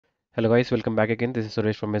Hello guys, welcome back again. This is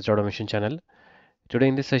Suresh from SDET Automation channel. Today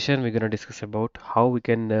in this session, we're going to discuss about how we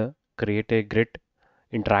can create a grid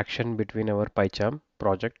interaction between our PyCharm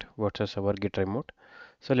project versus our Git remote.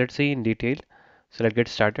 So let's see in detail. So let's get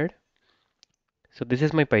started. So this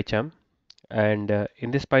is my PyCharm, and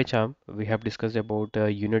in this PyCharm, we have discussed about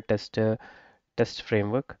unit test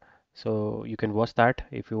framework. So you can watch that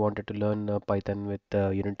if you wanted to learn Python with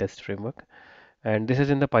unit test framework. And this is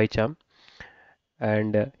in the PyCharm,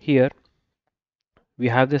 and here we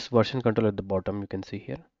have this version control at the bottom. You can see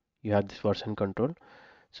here you have this version control.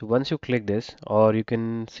 So once you click this, or you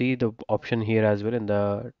can see the option here as well in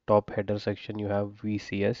the top header section, you have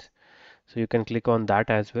VCS. So you can click on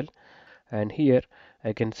that as well. And here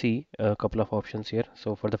I can see a couple of options here.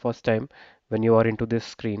 So for the first time, when you are into this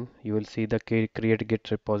screen, you will see the create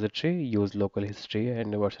git repository, use local history,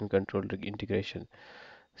 and version control integration.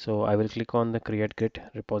 So I will click on the create git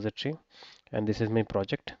repository, and this is my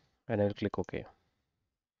project, and I will click OK.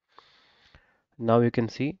 Now you can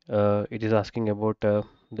see it is asking about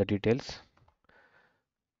the details.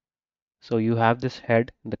 So you have this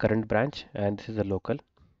head, the current branch, and this is the local.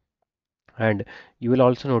 And you will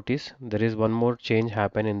also notice there is one more change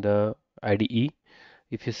happen in the IDE.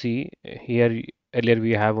 If you see here, earlier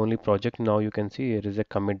we have only project. Now you can see there is a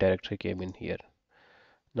commit directory came in here.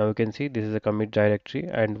 Now you can see this is a commit directory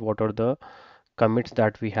and what are the commits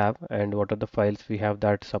that we have and what are the files we have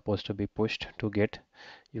that's supposed to be pushed to Git.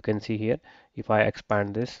 You can see here, if I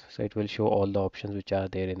expand this, so it will show all the options which are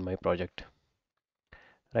there in my project,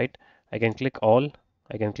 right? I can click all,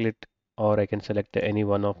 I can click, or I can select any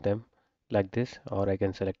one of them like this, or I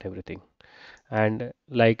can select everything. And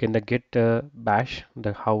like in the Git bash,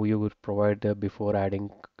 the how you would provide before adding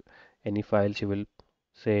any files, you will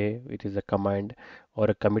say it is a command or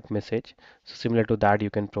a commit message. So similar to that, you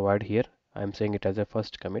can provide here. I'm saying it as a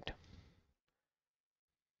first commit,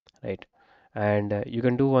 right? And you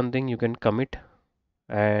can do one thing, you can commit,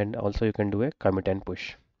 and also you can do a commit and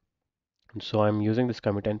push. So I'm using this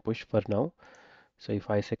commit and push for now. So if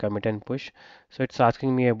I say commit and push, so it's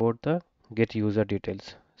asking me about the get user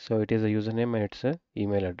details. So it is a username and it's a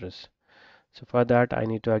email address. So for that, I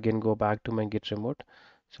need to again go back to my Git remote.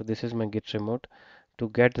 So this is my Git remote. To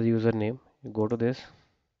get the username, you go to this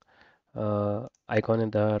icon in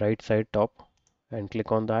the right side top and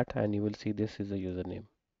click on that, and you will see this is the username,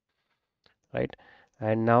 right?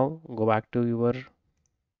 And now go back to your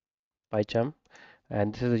PyCharm,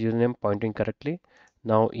 and this is the username pointing correctly.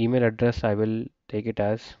 Now email address, I will take it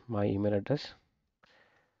as my email address,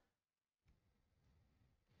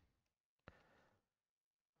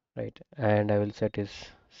 right? And I will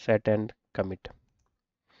set and commit.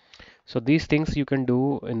 So these things you can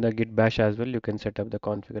do in the Git bash as well. You can set up the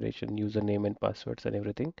configuration, username and passwords and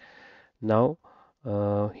everything. Now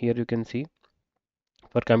here you can see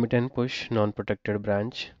for commit and push non-protected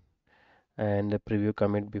branch and the preview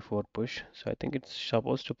commit before push. So I think it's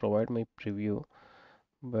supposed to provide my preview,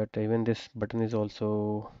 but even this button is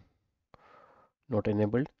also not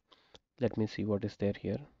enabled. Let me see what is there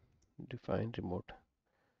here. Define remote.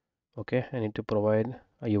 Okay, I need to provide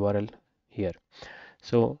a URL here.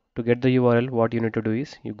 So to get the URL, what you need to do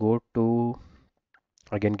is you go to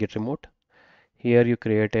again Git remote. Here you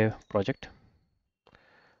create a project.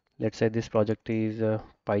 Let's say this project is a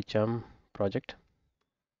PyCharm project.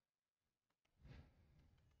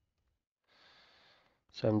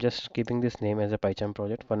 So I'm just keeping this name as a PyCharm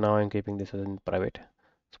project. For now, I'm keeping this as in private.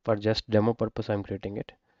 So for just demo purpose, I'm creating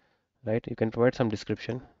it. Right? You can provide some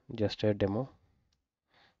description, just a demo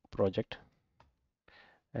project,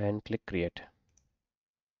 and click create.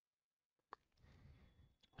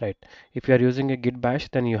 Right. If you are using a Git bash,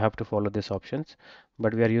 then you have to follow these options.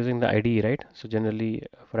 But we are using the IDE, right? So generally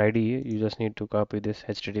for IDE, you just need to copy this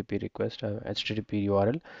HTTP request, HTTP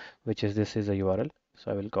URL, which is this is a URL. So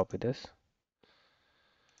I will copy this.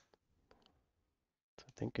 So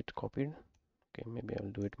I think it copied. Okay, maybe I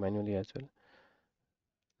will do it manually as well.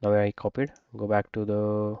 Now I copied. Go back to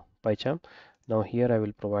the PyCharm. Now here I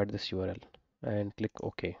will provide this URL and click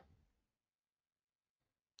OK.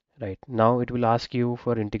 Right. Now it will ask you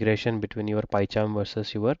for integration between your PyCharm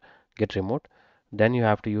versus your Git remote. Then you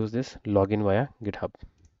have to use this login via GitHub.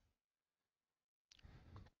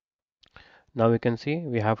 Now we can see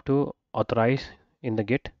we have to authorize in the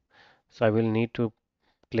Git. So I will need to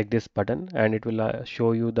click this button and it will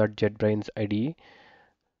show you that JetBrains IDE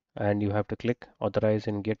and you have to click authorize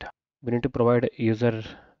in Git. We need to provide user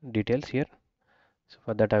details here. So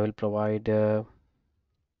for that I will provide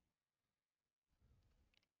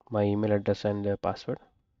my email address and password.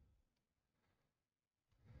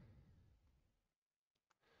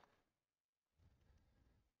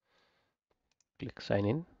 Click sign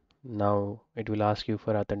in. Now it will ask you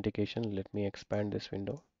for authentication. Let me expand this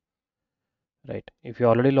window. Right. If you're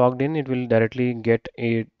already logged in, it will directly get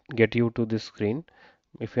you to this screen.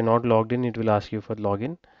 If you're not logged in, it will ask you for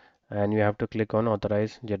login, and you have to click on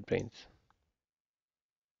authorize JetBrains.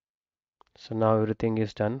 So now everything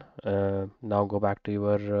is done. Now go back to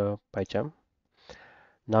your PyCharm.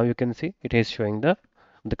 Now you can see it is showing the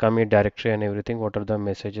commit directory and everything. What are the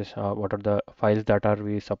messages? What are the files that are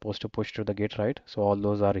we supposed to push to the Git, right? So all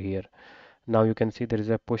those are here. Now you can see there is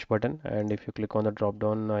a push button, and if you click on the drop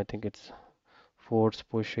down, I think it's force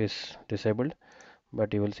push is disabled,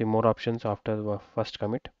 but you will see more options after the first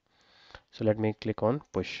commit. So let me click on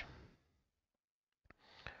push.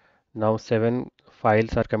 Now 7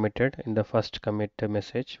 files are committed in the first commit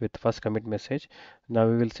message with first commit message. Now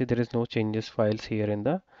we will see there is no changes files here in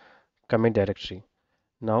the commit directory.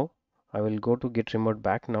 Now I will go to git remote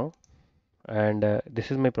back now, and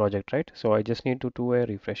this is my project, right? So I just need to do a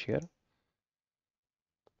refresh here.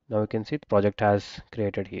 Now you can see the project has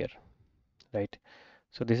created here, right?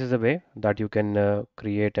 So this is the way that you can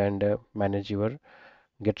create and manage your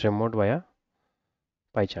git remote via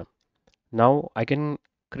PyCharm. Now I can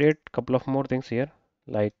create a couple of more things here,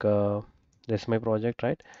 like this is my project,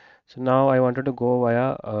 right? So now I wanted to go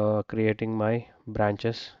via creating my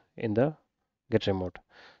branches in the git remote.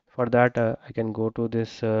 For that, I can go to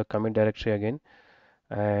this commit directory again,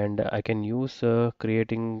 and I can use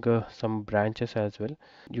creating some branches as well.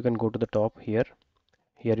 You can go to the top here.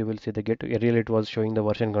 Here you will see the git. Earlier it was showing the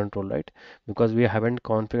version control, right? Because we haven't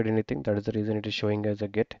configured anything, that is the reason it is showing as a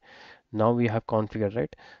git. Now we have configured,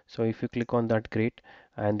 right? So if you click on that grid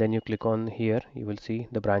and then you click on here, you will see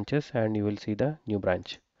the branches and you will see the new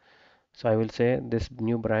branch. So I will say this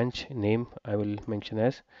new branch name I will mention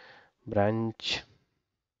as branch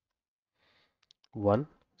 1.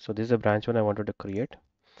 So this is a branch 1 I wanted to create.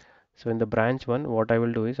 So in the branch 1, what I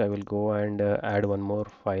will do is I will go and add one more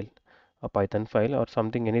file, a Python file or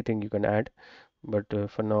something, anything you can add. But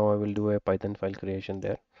for now I will do a Python file creation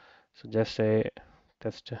there. So just say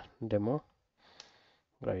test demo,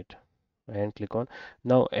 right? And click on.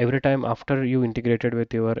 Now every time after you integrated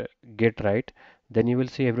with your git, right, then you will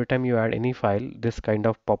see every time you add any file, this kind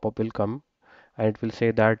of pop-up will come, and it will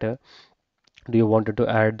say that do you want to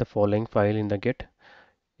add the following file in the git.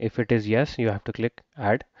 If it is yes, you have to click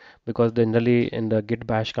add, because generally in the git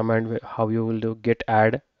bash command how you will do git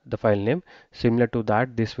add the file name, similar to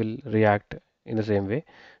that this will react in the same way.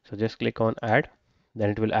 So just click on add, then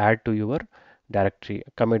it will add to your directory,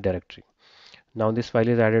 commit directory. Now this file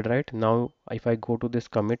is added, right? Now if I go to this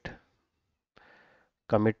commit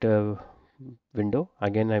window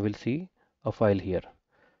again, I will see a file here,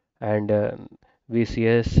 and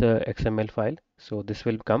VCS XML file. So this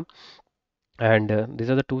will come, and these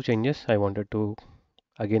are the two changes I wanted to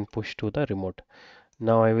again push to the remote.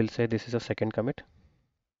 Now I will say this is a second commit,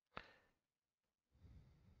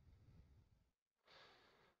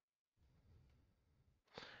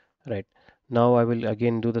 right? Now I will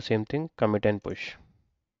again do the same thing, commit and push.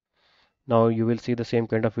 Now you will see the same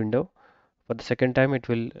kind of window. For the second time it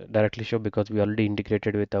will directly show because we already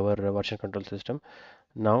integrated with our version control system.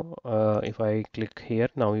 Now if I click here,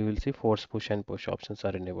 now you will see force push and push options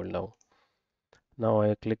are enabled now. Now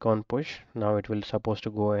I click on push. Now it will supposed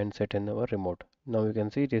to go and set in our remote. Now you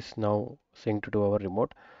can see it is now synced to our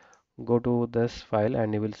remote. Go to this file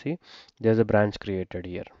and you will see there's a branch created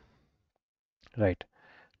here, right?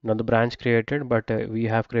 Now the branch created, but we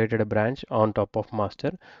have created a branch on top of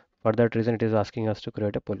master. For that reason it is asking us to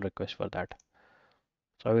create a pull request for that.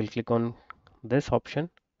 So I will click on this option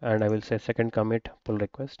and I will say second commit pull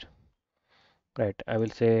request. Right, I will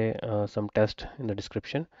say some test in the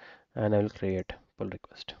description and I will create pull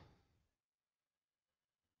request.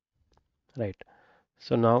 Right,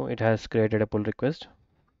 so now it has created a pull request.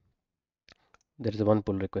 There is one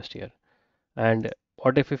pull request here. And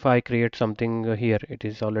what if I create something here? It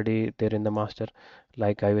is already there in the master.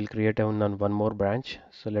 Like I will create one more branch.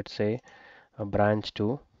 So let's say a branch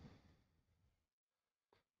 2,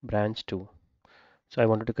 branch 2. So I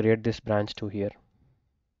wanted to create this branch 2 here.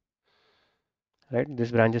 Right, this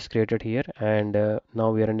branch is created here, and now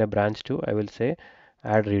we are in a branch 2. I will say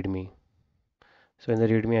add readme. So in the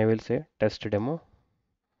readme I will say test demo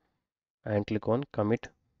and click on commit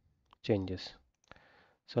changes.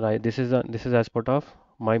 So this is as part of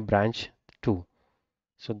my branch 2.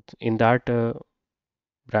 So in that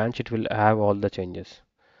branch it will have all the changes.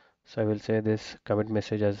 So I will say this commit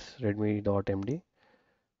message as readme.md.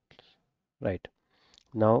 Right,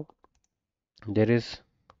 now there is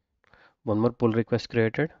one more pull request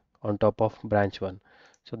created on top of branch 1.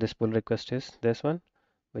 So this pull request is this one,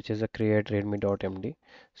 which is a create readme.md.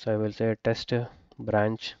 So I will say test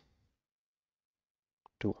branch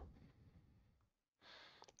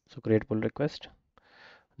So create pull request.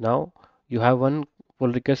 Now you have one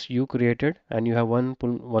pull request you created, and you have one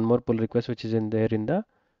more pull request which is in there in the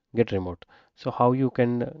get remote. So how you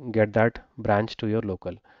can get that branch to your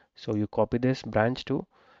local? So you copy this branch to,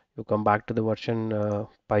 you come back to the version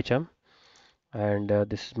PyCharm, and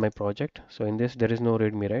this is my project. So in this there is no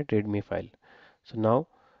readme, right? Readme file. So now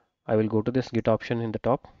I will go to this git option in the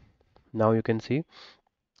top. Now you can see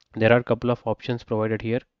there are a couple of options provided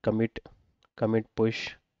here: commit,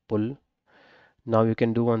 push, pull. Now you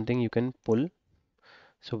can do one thing, you can pull.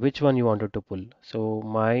 So which one you wanted to pull? So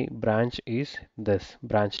my branch is this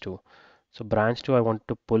branch 2. So branch 2 I want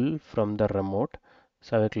to pull from the remote.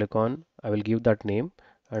 So I will click on, I will give that name,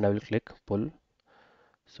 and I will click pull.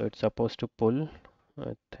 So it's supposed to pull.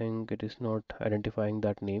 I think it is not identifying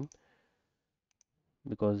that name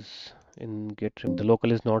because in git the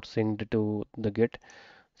local is not synced to the git.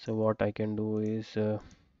 So what I can do is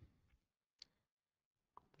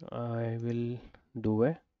I will do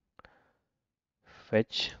a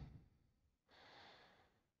fetch.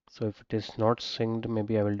 So if it is not synced,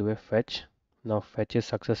 maybe I will do a fetch. Now fetch is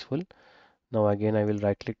successful. Now again I will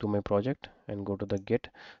right click to my project and go to the git.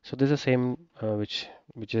 So this is the same which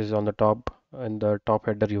is on the top, in the top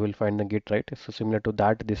header you will find the git, right? So similar to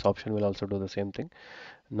that, this option will also do the same thing.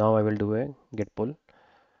 Now I will do a git pull.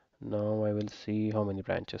 Now I will see how many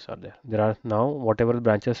branches are there. There are now whatever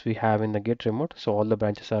branches we have in the git remote. So all the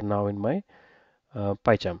branches are now in my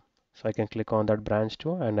PyCharm. So I can click on that branch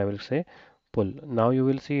too, and I will say pull. Now you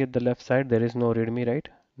will see at the left side there is no readme, right?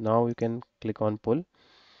 Now you can click on pull.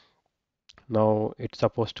 Now it's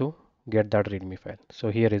supposed to get that readme file. So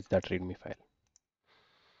here is that readme file,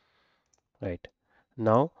 right?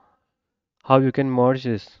 Now how you can merge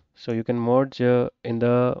this? So you can merge in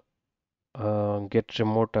the get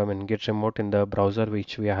remote, I mean get remote in the browser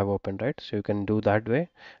which we have opened, right? So you can do that way,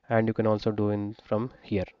 and you can also do in from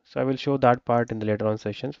here. So I will show that part in the later on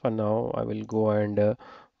sessions. For now I will go and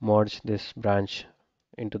merge this branch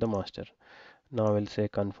into the master. Now I will say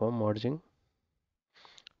confirm merging.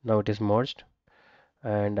 Now it is merged,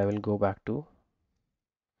 and I will go back to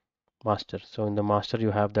master. So in the master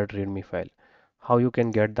you have that readme file. How you can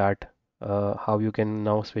get that? How you can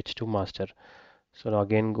now switch to master? So now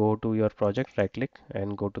again go to your project, right click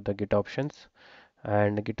and go to the git options,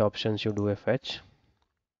 and git options you do a fetch.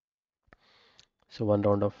 So one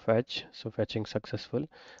round of fetch, so fetching successful.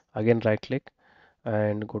 Again right click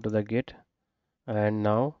and go to the git, and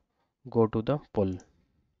now go to the pull.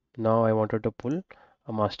 Now I wanted to pull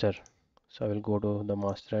a master, so I will go to the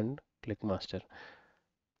master and click master.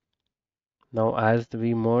 Now as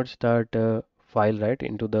we merge that file right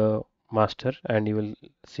into the master, and you will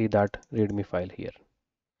see that readme file here.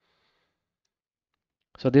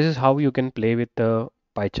 So this is how you can play with the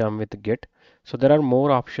PyCharm with Git. So there are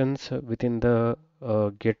more options within the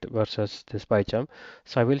Git versus this PyCharm.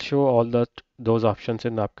 So I will show all those options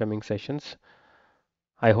in the upcoming sessions.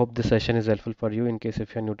 I hope this session is helpful for you. In case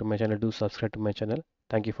if you're new to my channel, do subscribe to my channel.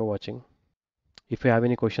 Thank you for watching. If you have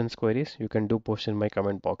any questions, queries, you can do post in my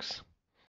comment box.